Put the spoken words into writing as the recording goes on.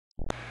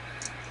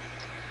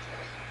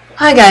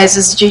Hi guys,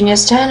 this is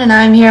Genius10 and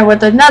I'm here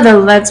with another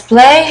Let's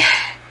Play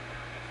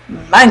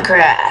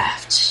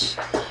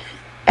Minecraft.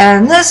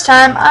 And this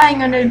time I'm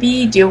going to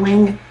be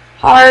doing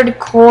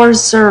hardcore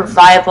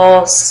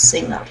survival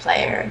single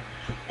player.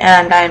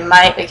 And I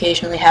might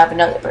occasionally have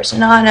another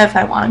person on if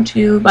I want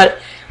to, but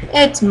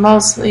it's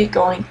mostly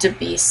going to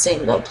be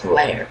single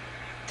player.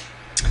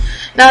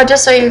 Now,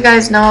 just so you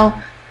guys know,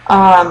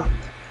 I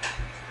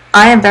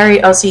am very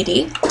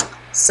OCD,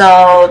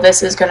 so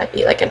this is going to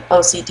be like an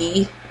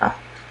OCD,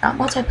 not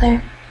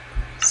multiplayer,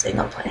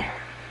 single player,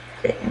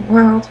 creating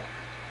world,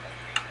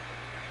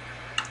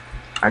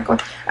 hardcore.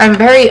 I'm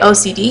very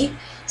OCD,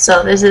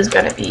 so this is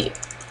going to be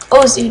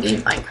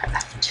OCD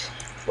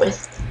Minecraft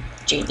with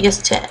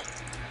Genius10.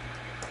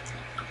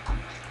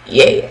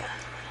 Yeah.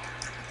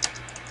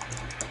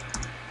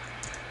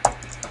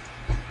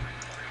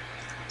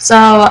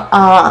 So,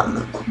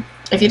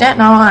 if you didn't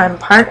know, I'm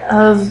part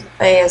of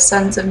a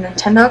Sons of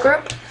Nintendo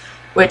group,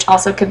 which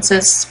also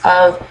consists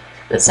of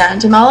the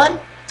Santa Melon,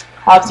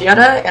 Hobbs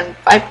Yoda, and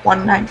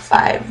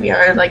 5195. We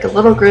are like a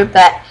little group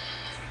that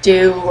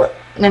do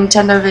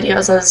Nintendo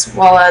videos as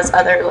well as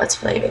other Let's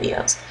Play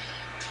videos.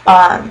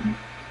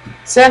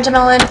 Santa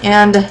Melon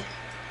and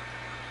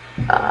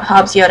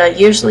Hobbs Yoda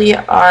usually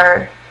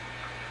are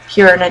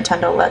pure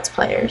Nintendo Let's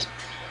Players,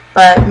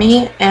 but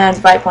me and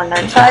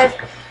 5195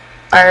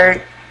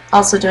 are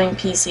also doing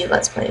PC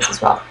Let's Plays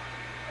as well.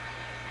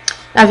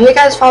 Now, if you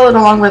guys followed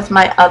along with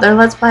my other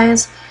Let's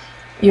Plays,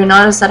 you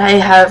notice that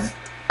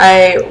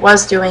I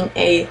was doing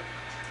a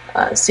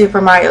Super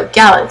Mario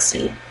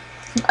Galaxy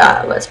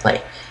Let's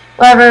Play.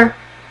 However,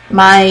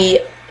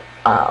 my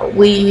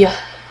Wii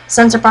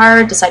sensor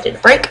bar decided to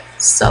break,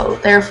 so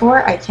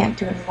therefore I can't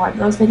do any more of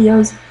those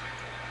videos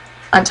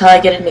until I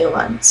get a new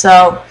one.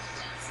 So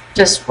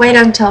just wait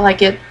until I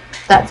get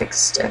that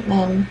fixed, and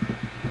then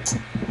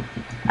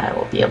I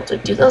will be able to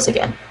do those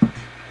again.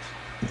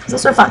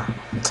 Those are fun.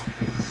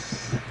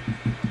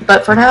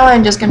 But for now,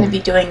 I'm just going to be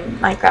doing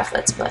Minecraft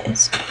Let's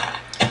Plays.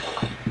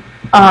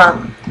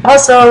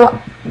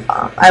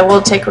 I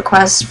will take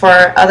requests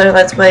for other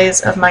Let's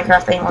Plays of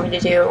Minecraft that you want me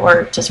to do,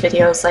 or just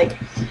videos like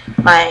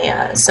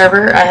my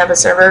server. I have a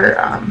server.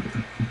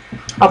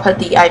 I'll put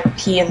the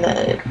IP in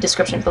the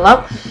description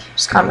below.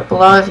 Just comment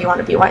below if you want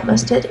to be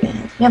whitelisted.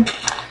 And yeah.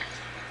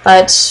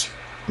 But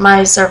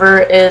my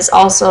server is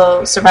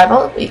also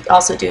survival. We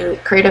also do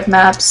creative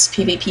maps,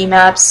 PvP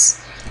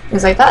maps,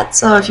 things like that.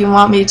 So if you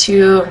want me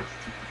to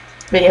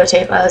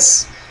videotape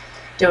us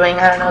doing,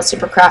 I don't know,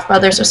 Super Craft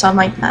Brothers or something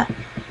like that,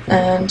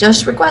 and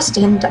just request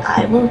and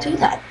I will do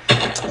that.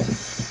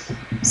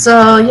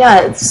 So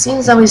yeah, it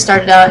seems that we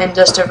started out in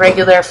just a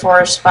regular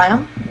forest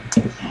biome.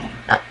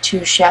 Not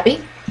too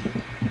shabby.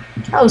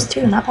 Cows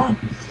too, not bad.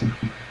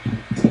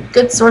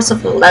 Good source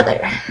of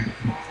leather.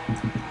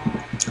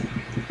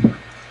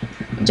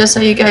 Just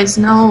so you guys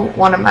know,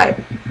 one of my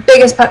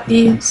biggest pet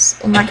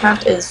peeves in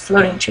Minecraft is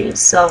floating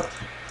trees. So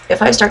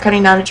if I start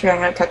cutting down a tree, I'm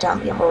going to cut down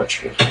the whole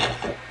tree.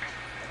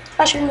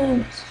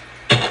 Mushrooms!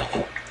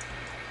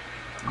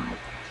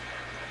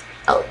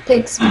 Oh,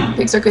 pigs.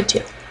 Pigs are good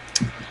too.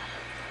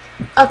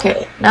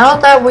 Okay, now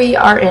that we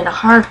are in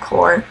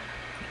hardcore,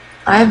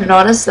 I have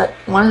noticed that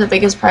one of the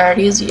biggest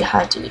priorities you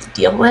have to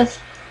deal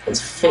with is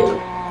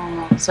food.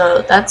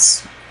 So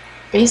that's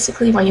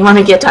basically what you want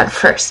to get done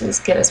first,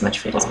 is get as much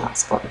food as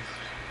possible.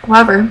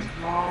 However,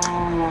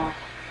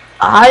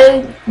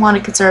 I want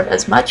to conserve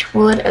as much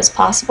wood as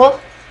possible,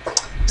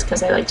 just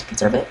because I like to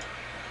conserve it.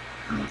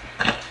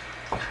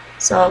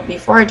 So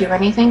before I do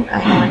anything,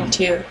 I'm going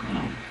to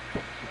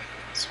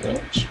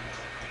switch.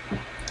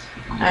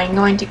 I'm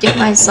going to get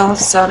myself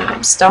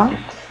some stone.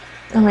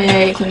 That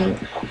way I can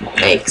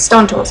make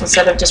stone tools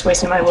instead of just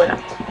wasting my wood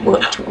on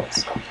wood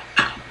tools.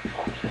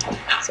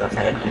 So if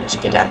I manage to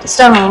get down to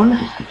stone,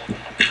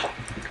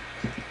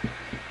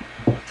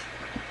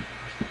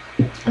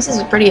 this is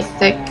a pretty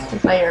thick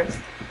layer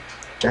of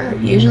dirt.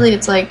 Usually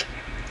it's like,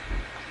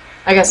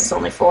 I guess it's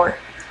only 4.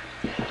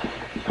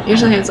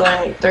 Usually it's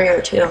only like 3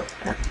 or 2.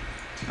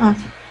 Oh.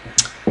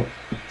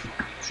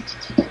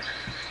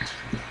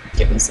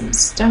 Give me some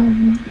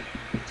stone.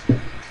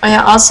 Oh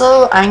yeah,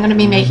 also I'm going to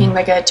be making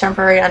like a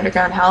temporary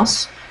underground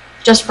house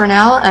just for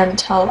now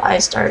until I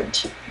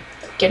start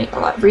getting a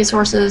lot of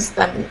resources.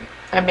 Then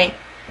I make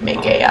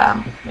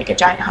a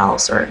giant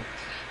house or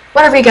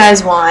whatever you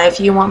guys want.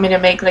 If you want me to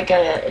make like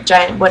a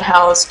giant wood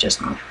house,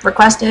 just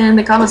request it in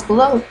the comments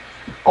below.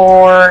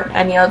 Or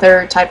any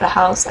other type of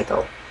house, like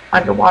a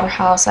underwater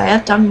house. I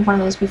have done one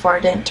of those before.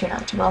 It didn't turn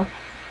out too well.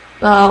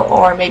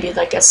 Or maybe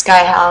like a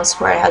sky house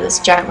where I had this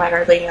giant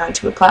ladder leading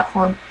onto a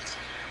platform.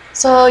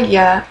 So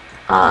yeah,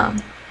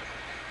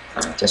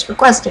 just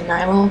request it and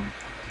I will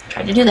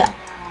try to do that.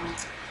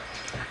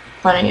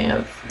 Plenty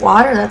of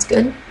water, that's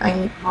good.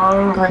 I'm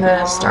going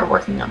to start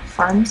working on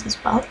farms as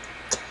well.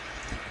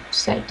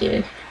 Just I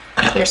did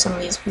clear some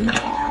of these weeds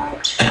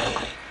out.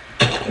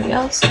 There we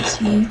go, some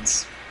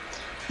seeds.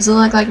 Doesn't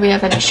look like we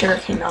have any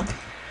sugarcane though.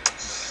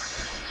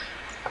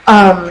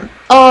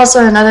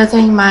 Also another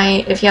thing,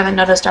 if you haven't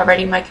noticed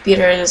already, my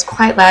computer is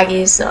quite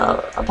laggy,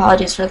 so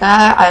apologies for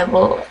that. I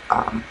will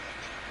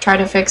try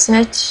to fix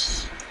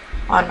it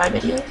on my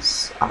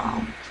videos.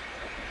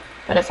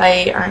 But if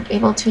I aren't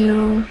able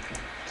to,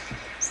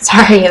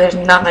 sorry, there's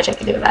not much I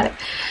can do about it.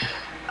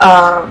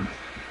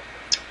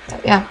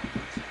 But yeah,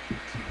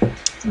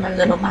 my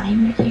little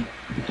mind right here.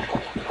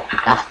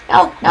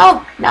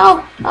 No.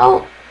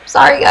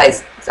 Sorry,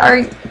 guys.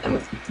 Sorry.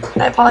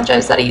 I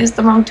apologize that I used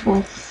the wrong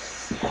tool.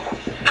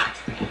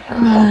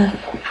 I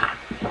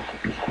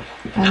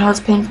know it's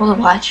painful to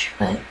watch,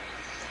 but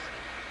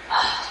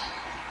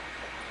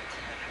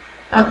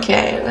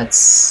okay, let's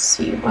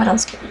see, what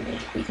else can we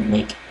make? We can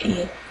make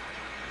a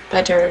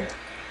better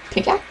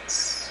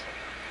pickaxe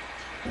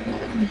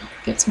and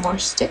get some more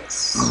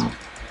sticks.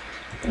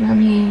 Let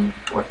me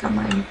work on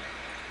my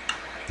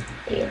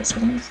video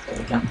settings. There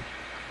we go.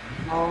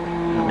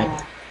 I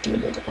might do a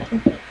little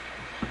better.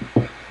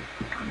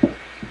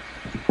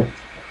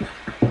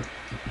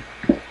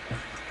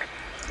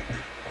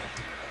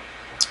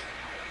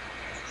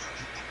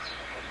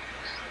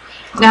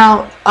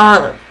 Now,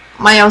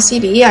 my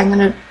OCD, I'm going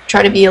to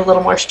try to be a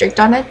little more strict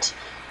on it,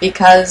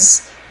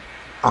 because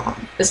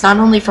it's not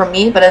only for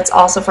me, but it's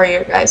also for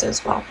your guys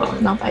as well.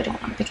 Nope, I don't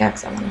want a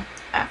pickaxe, I want an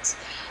axe.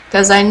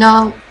 Because I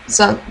know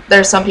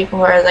there's some people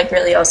who are like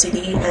really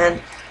OCD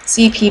and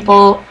see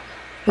people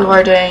who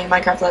are doing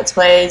Minecraft Let's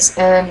Plays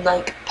and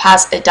like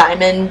pass a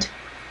diamond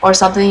or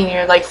something, and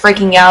you're like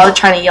freaking out,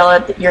 trying to yell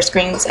at your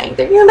screen saying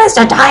that you missed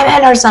a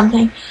diamond or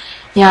something.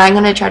 Yeah, I'm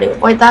going to try to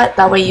avoid that.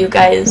 That way you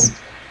guys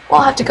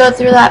won't have to go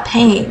through that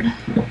pain.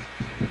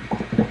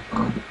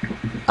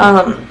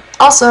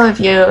 Also, if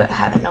you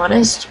haven't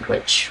noticed,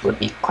 which would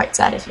be quite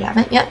sad if you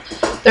haven't yet,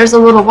 there's a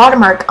little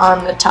watermark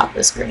on the top of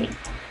the screen.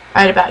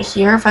 Right about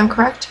here, if I'm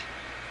correct.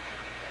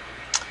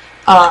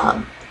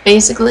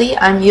 Basically,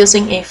 I'm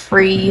using a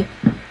free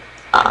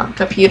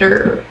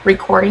computer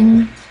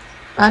recording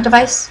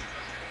device,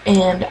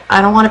 and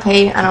I don't want to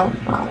pay, I don't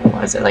know,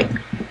 what is it, like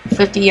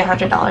 $50,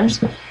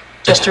 $100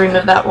 just to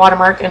remove that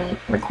watermark and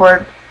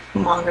record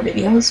longer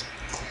videos.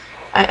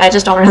 I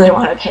just don't really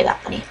want to pay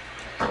that money.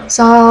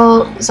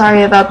 So,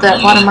 sorry about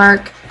that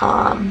watermark.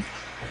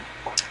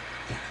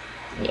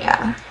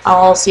 Yeah,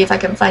 I'll see if I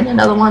can find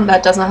another one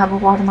that doesn't have a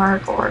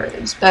watermark or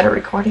is better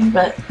recording,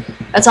 but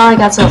that's all I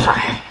got so far.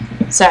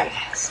 Sorry,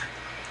 guys.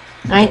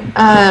 Alright,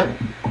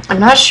 I'm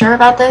not sure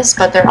about this,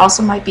 but there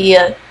also might be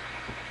a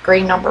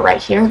green number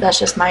right here. That's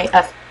just my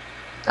FRP,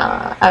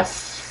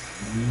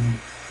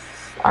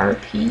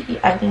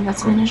 I think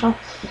that's the initial.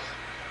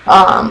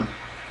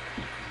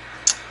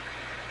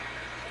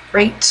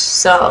 Rate,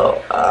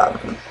 so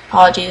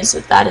apologies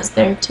if that is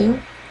there too.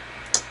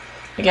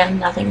 Again,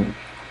 nothing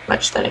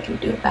much that I can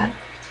do with that.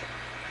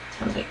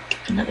 I'll make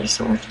another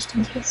sword just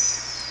in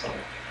case.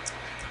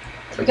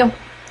 There we go.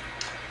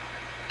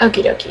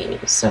 Okie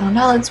dokie. So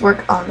now let's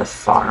work on the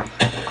farm.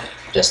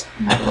 Just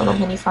have a little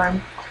mini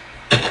farm.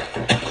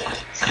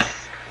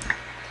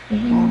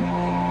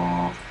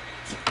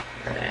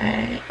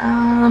 Alright,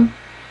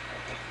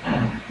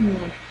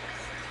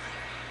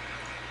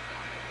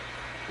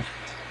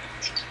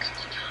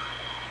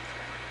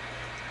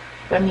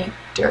 do I need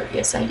dirt?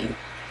 Yes, I do.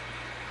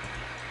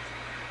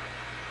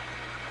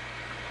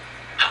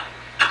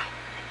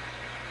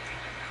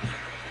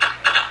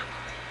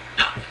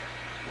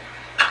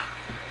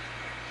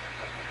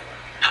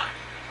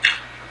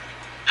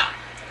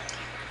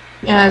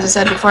 Yeah, as I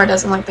said before, it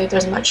doesn't look like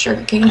there's much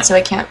sugar cane, so I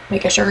can't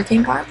make a sugar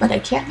cane farm, but I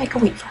can make a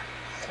wheat farm,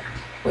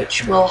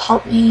 which will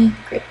help me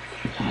greatly.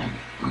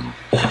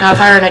 Now, if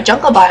I were in a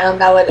jungle biome,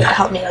 that would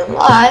help me a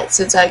lot,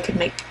 since I could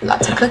make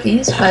lots of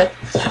cookies, but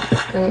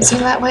it doesn't seem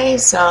that way,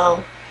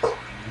 so...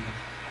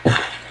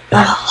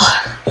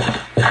 Oh.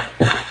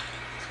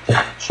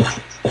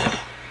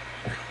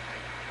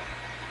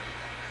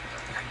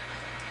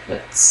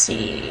 Let's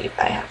see if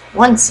I have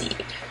one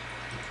seed.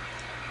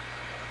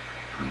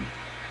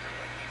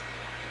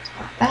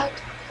 That.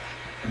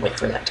 Wait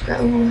for that to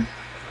grow.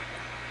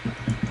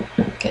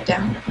 Get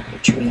down the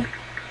tree.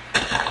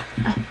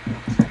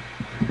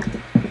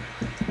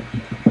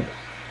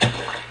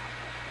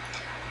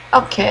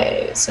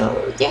 Okay,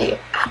 so yay,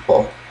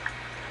 apple.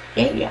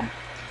 Yeah.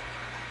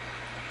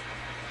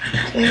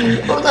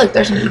 Okay. Oh look,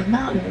 there's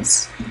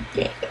mountains.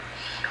 Yeah.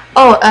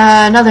 Oh,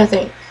 another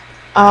thing.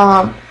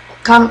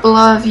 Comment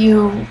below if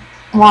you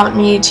want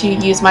me to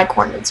use my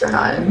coordinates or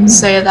not.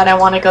 Say that I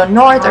want to go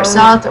north or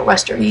south or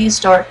west or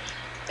east, or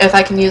if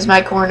I can use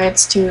my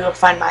coordinates to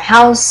find my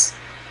house.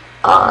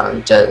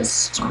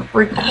 Just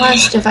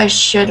request if I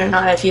should or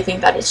not, if you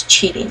think that is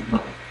cheating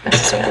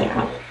necessarily or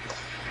not.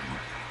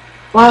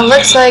 Well, it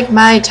looks like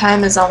my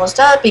time is almost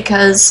up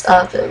because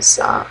of this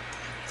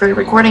free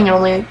recording. It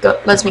only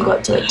lets me go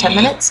up to like 10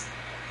 minutes.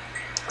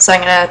 So I'm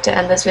going to have to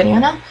end this video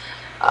now.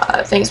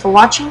 Thanks for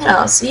watching, and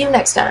I'll see you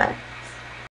next time.